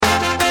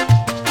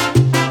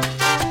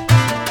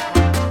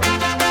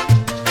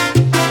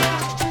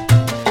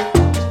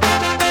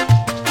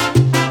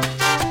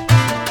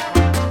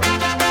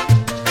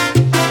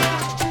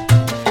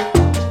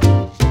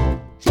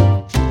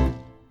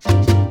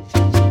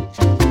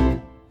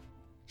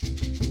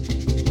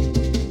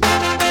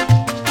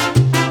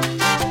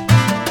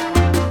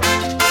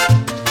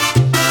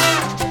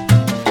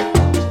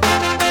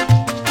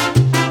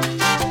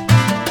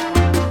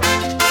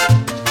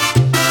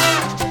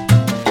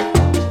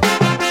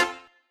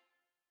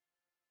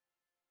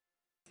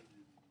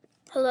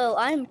Hello,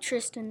 I'm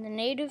Tristan. The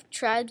native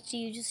tribes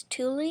use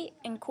tule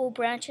and cool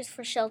branches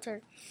for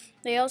shelter.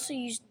 They also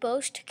used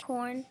bosch to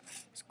corn,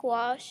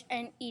 squash,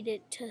 and eat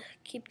it to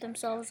keep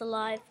themselves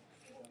alive.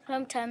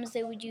 Sometimes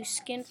they would use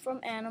skin from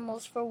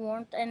animals for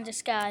warmth and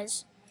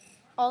disguise.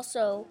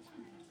 Also,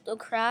 the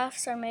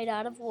crafts are made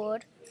out of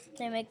wood.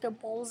 They make their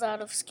bowls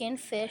out of skinned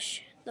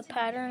fish. The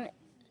pattern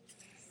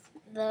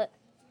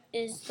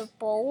is the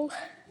bowl.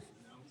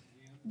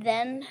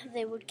 Then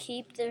they would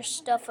keep their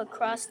stuff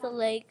across the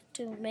lake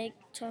to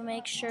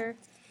make sure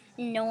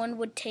no one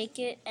would take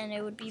it, and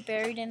it would be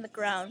buried in the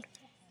ground.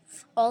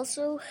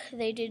 Also,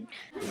 it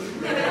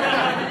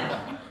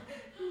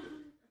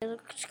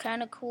looks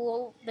kind of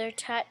cool. Their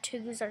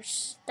tattoos are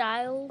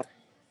styled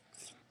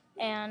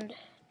and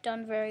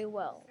done very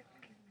well.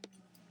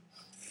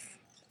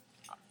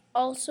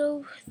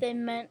 Also, they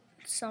meant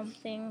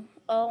something.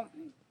 Oh,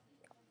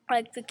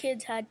 like the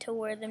kids had to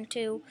wear them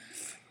too.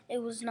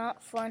 It was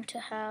not fun to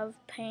have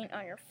paint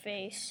on your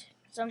face.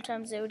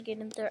 Sometimes they would get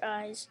in their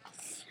eyes.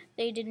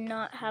 They did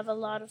not have a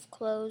lot of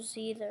clothes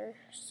either,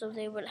 so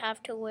they would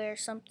have to wear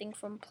something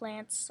from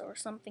plants or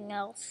something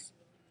else.